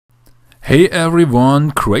Hey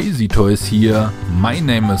everyone, FleecyToys here. My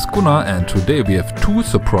name is Gunnar and today we have 2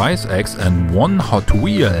 surprise eggs and 1 Hot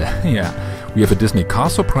Wheel. Yeah, we have a Disney car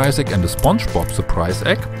surprise egg and a SpongeBob surprise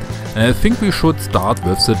egg. And I think we should start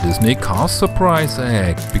with the Disney car surprise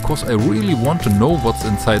egg, because I really want to know what's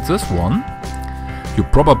inside this one. You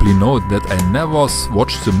probably know that I never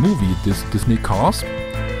watched the movie Disney Cars.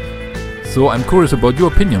 So I'm curious about your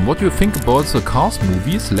opinion. What do you think about the Cars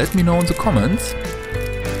movies? Let me know in the comments.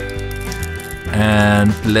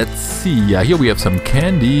 And let's see, yeah, here we have some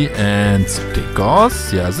candy and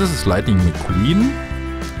stickers. Yeah, this is Lightning McQueen,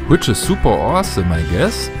 which is super awesome, I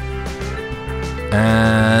guess.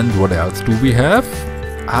 And what else do we have?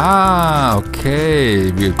 Ah, okay,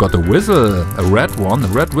 we got a whistle, a red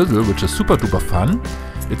whistle, which is super duper fun.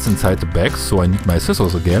 It's inside the bag, so I need my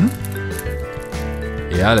scissors again.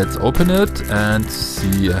 Yeah, let's open it and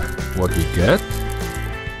see what we get.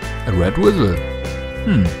 A red whistle.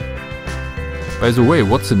 By the way,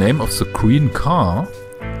 what's the name of the green car?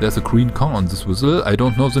 There's a green car on this whistle, I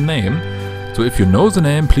don't know the name. So if you know the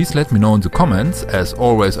name, please let me know in the comments. As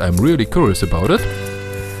always, I'm really curious about it.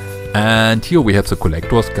 And here we have the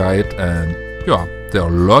collector's guide, and yeah, there are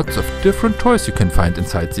lots of different toys you can find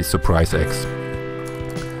inside these surprise eggs.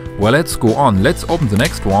 Well, let's go on. Let's open the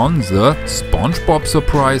next one, the SpongeBob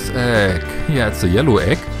surprise egg. Yeah, it's a yellow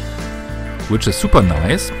egg, which is super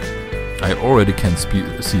nice. I already can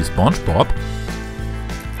see SpongeBob.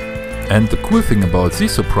 And the cool thing about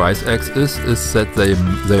these surprise eggs is that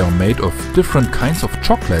they are made of different kinds of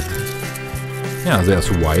chocolate. Yeah,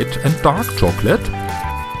 there's white and dark chocolate.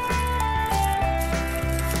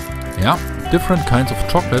 Yeah, different kinds of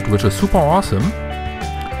chocolate, which is super awesome.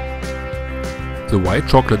 The white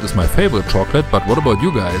chocolate is my favorite chocolate, but what about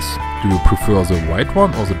you guys? Do you prefer the white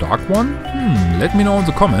one or the dark one? Let me know in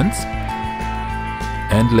the comments.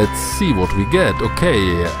 And let's see what we get.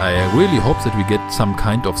 Okay, I really hope that we get some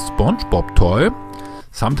kind of SpongeBob toy.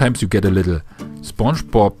 Sometimes you get a little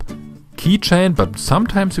SpongeBob keychain, but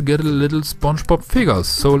sometimes you get a little SpongeBob figures.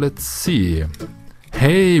 So let's see.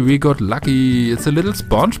 Hey, we got lucky. It's a little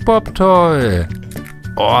SpongeBob toy.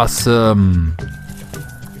 Awesome.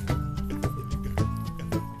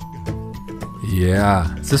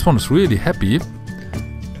 Yeah, this one is really happy.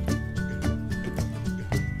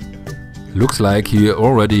 Looks like he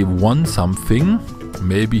already won something.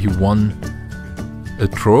 Maybe he won a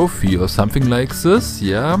trophy or something like this.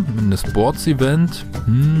 Yeah, in a sports event.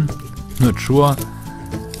 Not sure.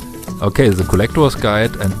 Okay, the collector's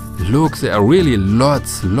guide, and look, there are really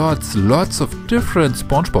lots of different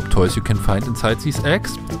SpongeBob toys you can find inside these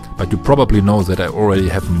eggs. But you probably know that I already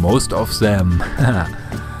have most of them.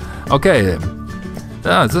 Okay.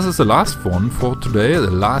 Yeah, this is the last one for today, the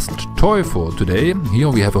last toy for today. Here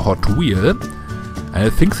we have a Hot Wheel. And I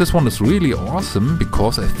think this one is really awesome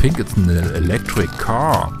because I think it's an electric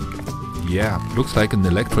car. Yeah, looks like an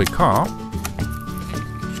electric car.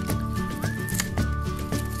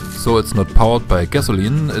 So it's not powered by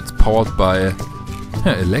gasoline, it's powered by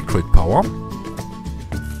electric power.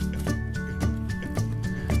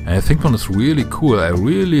 And I think one is really cool. I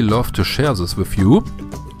really love to share this with you.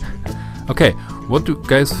 Okay. What do you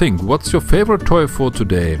guys think? What's your favorite toy for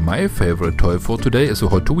today? My favorite toy for today is a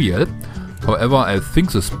Hot Wheel. However, I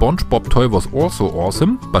think the SpongeBob toy was also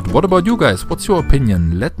awesome. But what about you guys? What's your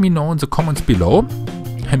opinion? Let me know in the comments below.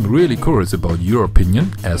 I'm really curious about your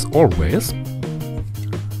opinion, as always.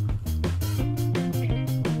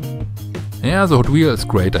 Yeah, the Hot Wheel is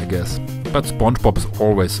great, I guess. But SpongeBob is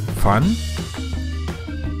always fun.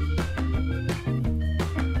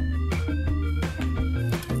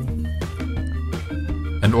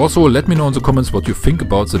 And also let me know in the comments what you think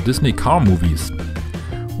about the Disney car movies.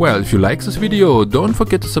 Well, if you like this video, don't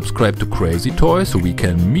forget to subscribe to FleecyToys so we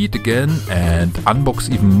can meet again and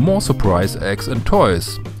unbox even more surprise eggs and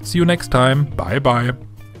toys. See you next time. Bye bye.